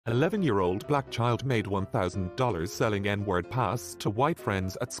11-year-old black child made $1,000 selling N-word pass to white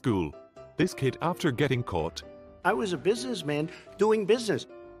friends at school. This kid after getting caught. I was a businessman doing business.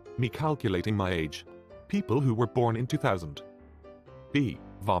 Me calculating my age. People who were born in 2000. B.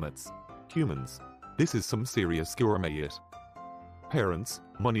 Vomits. Humans. This is some serious gourmet it. Parents,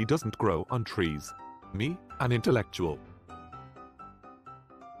 money doesn't grow on trees. Me, an intellectual.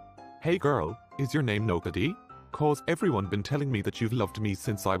 Hey girl, is your name Nobody? Cause everyone been telling me that you've loved me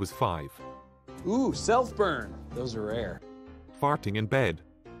since I was 5. Ooh, self-burn. Those are rare. Farting in bed.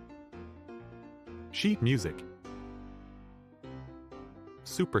 Sheet music.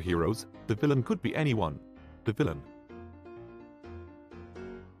 Superheroes, the villain could be anyone. The villain.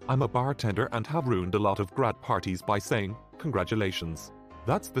 I'm a bartender and have ruined a lot of grad parties by saying, congratulations.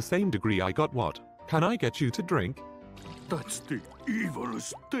 That's the same degree I got. What? Can I get you to drink? That's the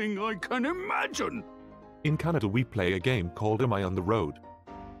evilest thing I can imagine. In Canada we play a game called Am I on the Road?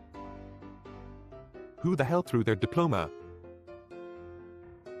 Who the hell threw their diploma?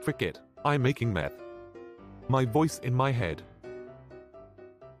 Frick it, I'm making meth. My voice in my head.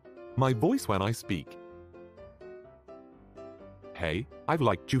 My voice when I speak. Hey, I've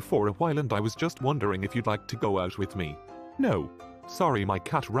liked you for a while and I was just wondering if you'd like to go out with me. No. Sorry, my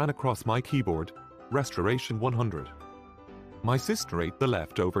cat ran across my keyboard. Restoration 100. My sister ate the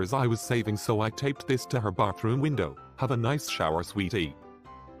leftovers I was saving, so I taped this to her bathroom window. Have a nice shower, sweetie.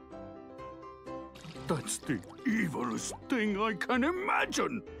 That's the evilest thing I can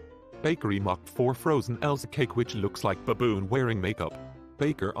imagine. Bakery mocked for frozen Elsa cake which looks like baboon wearing makeup.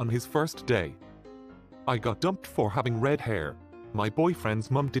 Baker on his first day. I got dumped for having red hair. My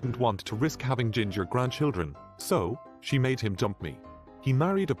boyfriend's mum didn't want to risk having ginger grandchildren, so she made him dump me. He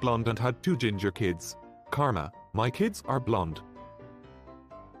married a blonde and had 2 ginger kids. Karma, my kids are blonde.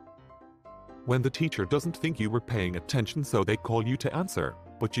 When the teacher doesn't think you were paying attention, so they call you to answer,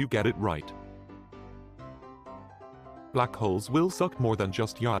 but you get it right. Black holes will suck more than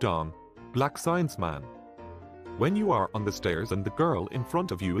just yadong. Black science man. When you are on the stairs and the girl in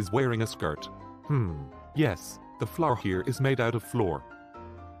front of you is wearing a skirt. Yes, the floor here is made out of floor.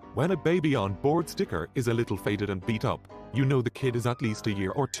 When a baby on board sticker is a little faded and beat up, you know the kid is at least a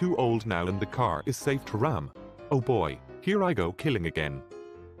year or 2 old now and the car is safe to ram. Oh boy, here I go killing again.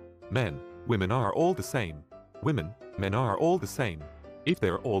 Men, women are all the same. Women, men are all the same. If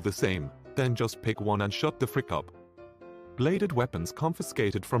they're all the same, then just pick one and shut the frick up. Bladed weapons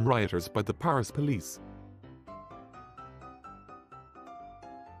confiscated from rioters by the Paris police.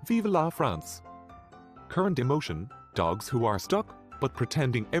 Vive la France. Current emotion, dogs who are stuck, but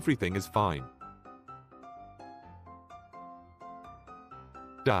pretending everything is fine.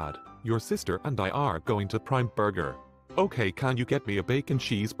 Dad, your sister and I are going to Prime Burger. Okay, can you get me a bacon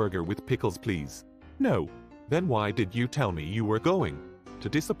cheeseburger with pickles please? No. Then why did you tell me you were going? To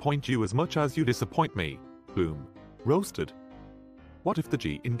disappoint you as much as you disappoint me. Boom. Roasted. What if the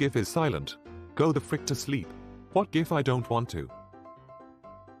G in GIF is silent? Go the frick to sleep. What GIF I don't want to?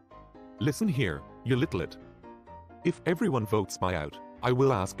 Listen here, you little it. If everyone votes my out, I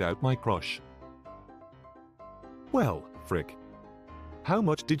will ask out my crush. Well, frick. How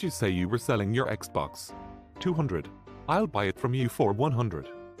much did you say you were selling your Xbox? 200. I'll buy it from you for 100.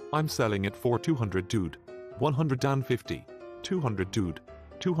 I'm selling it for 200 dude. 150. 200 dude.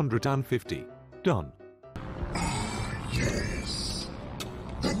 250. Done. Yes.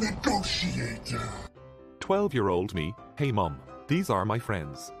 The negotiator. 12-year-old me, hey mom, these are my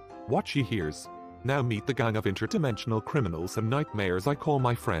friends. What she hears. Now meet the gang of interdimensional criminals and nightmares I call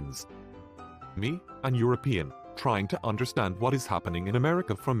my friends. Me, an European, trying to understand what is happening in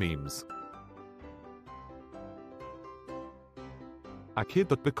America from memes. A kid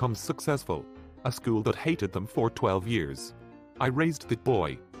that becomes successful. A school that hated them for 12 years. I raised that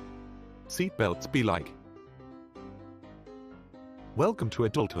boy. Seatbelts be like. Welcome to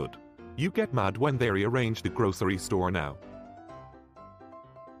adulthood. You get mad when they rearrange the grocery store now.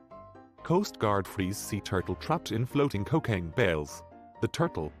 Coast Guard frees sea turtle trapped in floating cocaine bales. The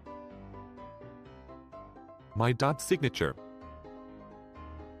turtle. My dad's signature.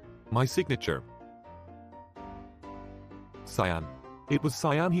 My signature. Cyan. It was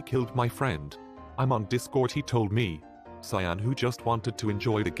Cyan, he killed my friend. I'm on Discord, he told me. Cyan, who just wanted to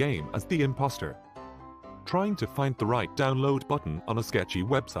enjoy the game as the imposter. Trying to find the right download button on a sketchy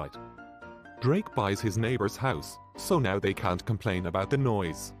website. Drake buys his neighbor's house, so now they can't complain about the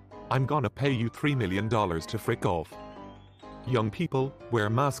noise. I'm gonna pay you $3 million to frick off. Young people, wear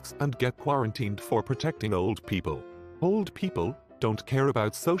masks and get quarantined for protecting old people. Old people don't care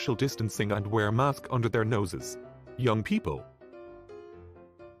about social distancing and wear masks under their noses. Young people.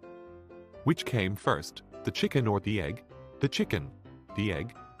 Which came first, the chicken or the egg? The chicken. The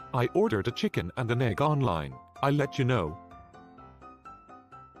egg. I ordered a chicken and an egg online. I'll let you know.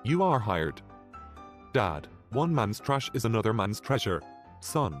 You are hired. Dad, one man's trash is another man's treasure.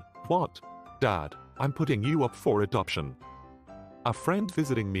 Son, what? Dad, I'm putting you up for adoption. A friend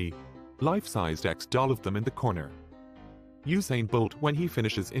visiting me. Life-sized X doll of them in the corner. Usain Bolt when he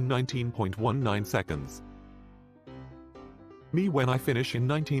finishes in 19.19 seconds. Me when I finish in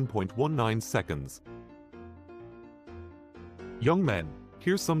 19.19 seconds. Young men,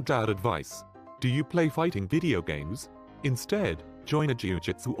 here's some dad advice. Do you play fighting video games? Instead, join a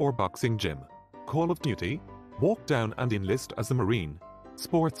jiu-jitsu or boxing gym. Call of Duty? Walk down and enlist as a Marine.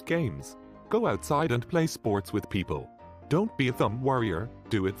 Sports games. Go outside and play sports with people. Don't be a thumb warrior,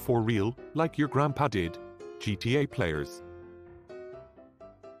 do it for real, like your grandpa did. GTA players.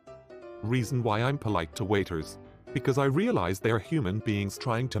 Reason why I'm polite to waiters. Because I realize they're human beings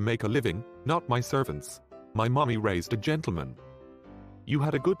trying to make a living, not my servants. My mommy raised a gentleman. You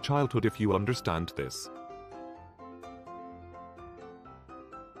had a good childhood if you understand this.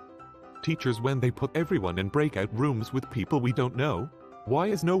 Teachers when they put everyone in breakout rooms with people we don't know. Why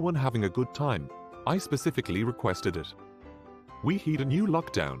is no one having a good time? I specifically requested it. We heed a new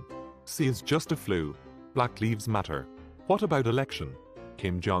lockdown. C is just a flu. Black Lives Matter. What about election?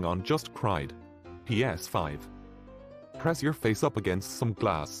 Kim Jong-un just cried. PS5. Press your face up against some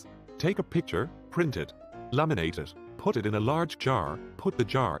glass. Take a picture, print it, laminate it, put it in a large jar, put the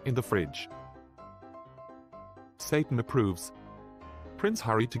jar in the fridge. Satan approves. Prince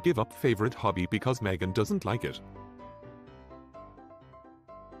Harry to give up favorite hobby because Meghan doesn't like it.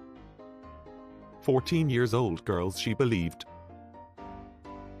 14 years old girls she believed.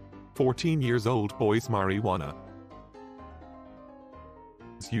 14 years old boys marijuana.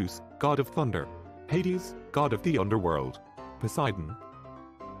 Zeus, god of thunder. Hades, god of the underworld. Poseidon.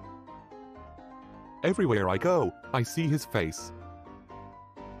 Everywhere I go, I see his face.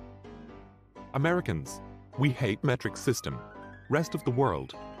 Americans. We hate metric system. Rest of the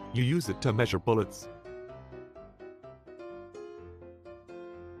world. You use it to measure bullets.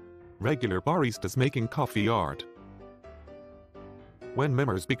 Regular baristas making coffee art. When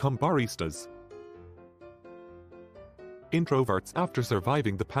members become baristas. Introverts after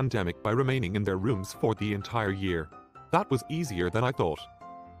surviving the pandemic by remaining in their rooms for the entire year. That was easier than I thought.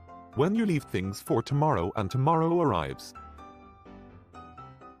 When you leave things for tomorrow and tomorrow arrives.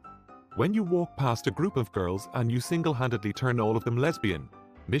 When you walk past a group of girls and you single-handedly turn all of them lesbian.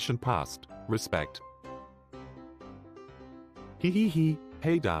 Mission passed. Respect. Hee hee hee.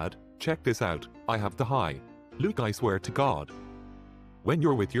 Hey dad, check this out. I have the high. Luke, I swear to God. When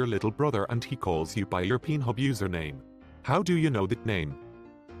you're with your little brother and he calls you by your Pornhub username. How do you know that name?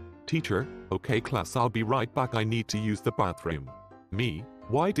 Teacher, okay class, I'll be right back, I need to use the bathroom. Me,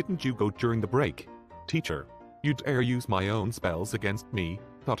 why didn't you go during the break? Teacher, you dare use my own spells against me,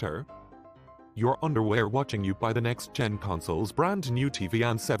 Thutter? Your underwear watching you buy the next gen consoles, brand new TV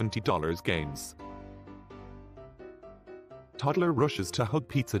and $70 games. Toddler rushes to hug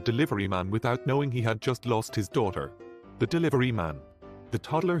pizza delivery man without knowing he had just lost his daughter. The delivery man. The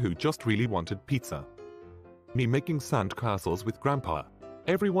toddler who just really wanted pizza. Me making sandcastles with grandpa.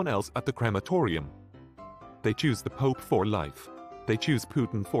 Everyone else at the crematorium. They choose the Pope for life. They choose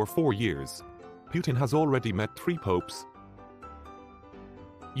Putin for 4 years. Putin has already met 3 popes.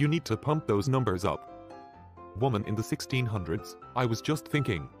 You need to pump those numbers up. Woman in the 1600s, I was just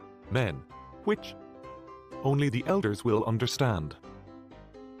thinking. Men. Which? Only the elders will understand.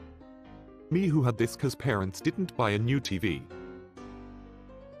 Me who had this cause parents didn't buy a new TV.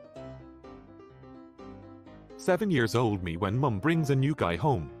 7 years old me when mum brings a new guy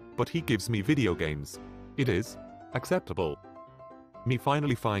home, but he gives me video games. It is acceptable. Me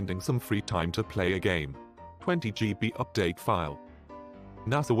finally finding some free time to play a game. 20 GB update file.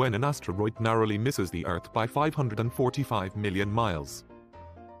 NASA when an asteroid narrowly misses the Earth by 545 million miles.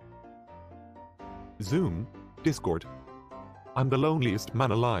 Zoom, Discord. I'm the loneliest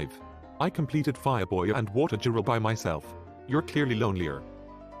man alive. I completed Fireboy and Water Jewel by myself. You're clearly lonelier.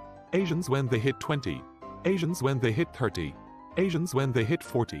 Asians when they hit 20. Asians when they hit 30. Asians when they hit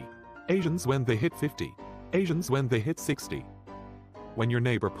 40. Asians when they hit 50. Asians when they hit 60. When your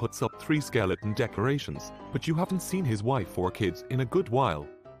neighbor puts up 3 skeleton decorations, but you haven't seen his wife or kids in a good while.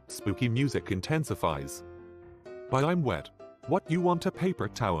 Spooky music intensifies. But I'm wet. What, you want a paper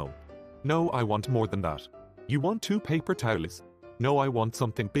towel? No, I want more than that. You want 2 paper towels? No, I want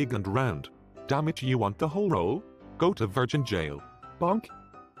something big and round. Damn it, you want the whole roll? Go to virgin jail. Bonk.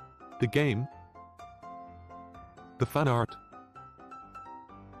 The game. The fan art.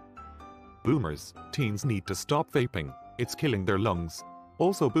 Boomers, teens need to stop vaping. It's killing their lungs.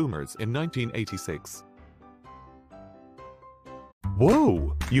 Also boomers in 1986.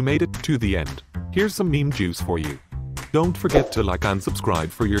 Whoa! You made it to the end. Here's some meme juice for you. Don't forget to like and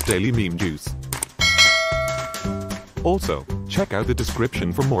subscribe for your daily meme juice. Also, check out the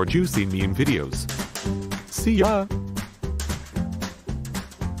description for more juicy meme videos. See ya!